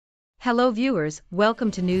Hello viewers, welcome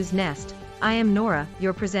to News Nest. I am Nora,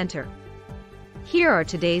 your presenter. Here are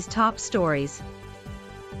today's top stories.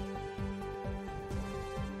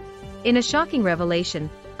 In a shocking revelation,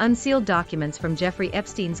 unsealed documents from Jeffrey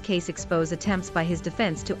Epstein's case expose attempts by his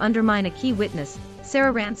defense to undermine a key witness,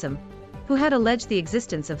 Sarah Ransome, who had alleged the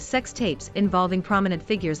existence of sex tapes involving prominent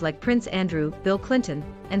figures like Prince Andrew, Bill Clinton,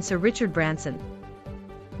 and Sir Richard Branson.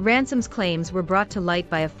 Ransome's claims were brought to light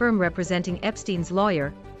by a firm representing Epstein's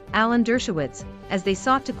lawyer, Alan Dershowitz, as they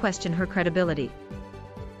sought to question her credibility.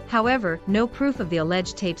 However, no proof of the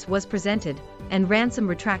alleged tapes was presented, and Ransome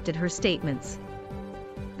retracted her statements.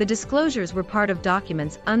 The disclosures were part of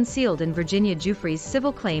documents unsealed in Virginia Giuffre's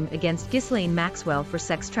civil claim against Ghislaine Maxwell for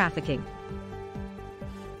sex trafficking.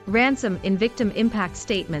 Ransome, in victim impact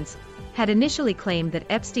statements, had initially claimed that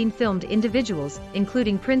Epstein filmed individuals,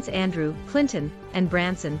 including Prince Andrew, Clinton, and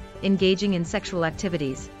Branson, engaging in sexual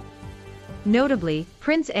activities. Notably,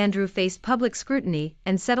 Prince Andrew faced public scrutiny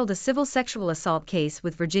and settled a civil sexual assault case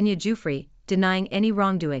with Virginia Giuffre, denying any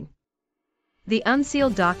wrongdoing. The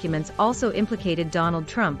unsealed documents also implicated Donald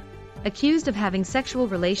Trump, accused of having sexual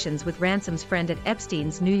relations with Ransome's friend at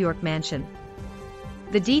Epstein's New York mansion.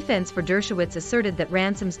 The defense for Dershowitz asserted that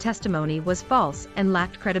Ransome's testimony was false and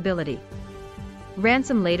lacked credibility.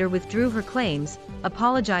 Ransome later withdrew her claims,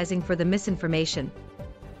 apologizing for the misinformation.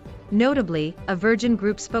 Notably, a Virgin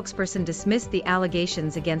Group spokesperson dismissed the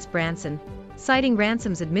allegations against Branson, citing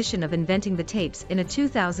Ransome's admission of inventing the tapes in a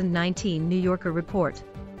 2019 New Yorker report.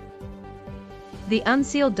 The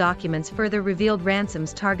unsealed documents further revealed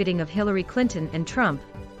Ransome's targeting of Hillary Clinton and Trump,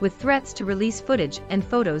 with threats to release footage and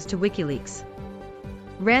photos to WikiLeaks.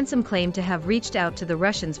 Ransome claimed to have reached out to the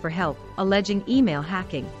Russians for help, alleging email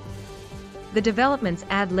hacking. The developments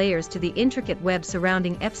add layers to the intricate web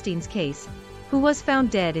surrounding Epstein's case, who was found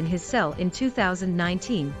dead in his cell in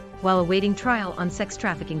 2019, while awaiting trial on sex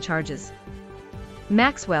trafficking charges.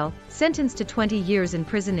 Maxwell, sentenced to 20 years in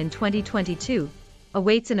prison in 2022,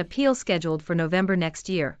 awaits an appeal scheduled for November next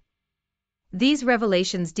year. These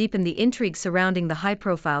revelations deepen the intrigue surrounding the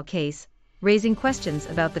high-profile case, raising questions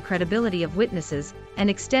about the credibility of witnesses and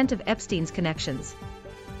extent of Epstein's connections.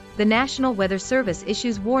 The National Weather Service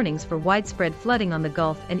issues warnings for widespread flooding on the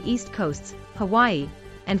Gulf and East Coasts, Hawaii,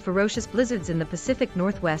 and ferocious blizzards in the Pacific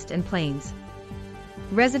Northwest and Plains.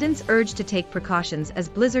 Residents urged to take precautions as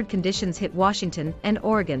blizzard conditions hit Washington and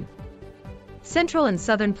Oregon. Central and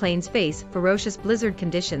southern plains face ferocious blizzard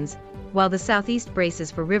conditions, while the southeast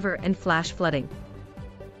braces for river and flash flooding.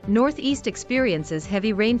 Northeast experiences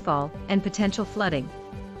heavy rainfall and potential flooding.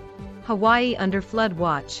 Hawaii under flood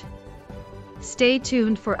watch. Stay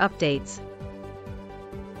tuned for updates.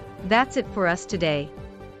 That's it for us today.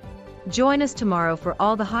 Join us tomorrow for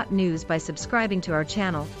all the hot news by subscribing to our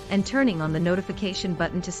channel and turning on the notification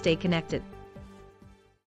button to stay connected.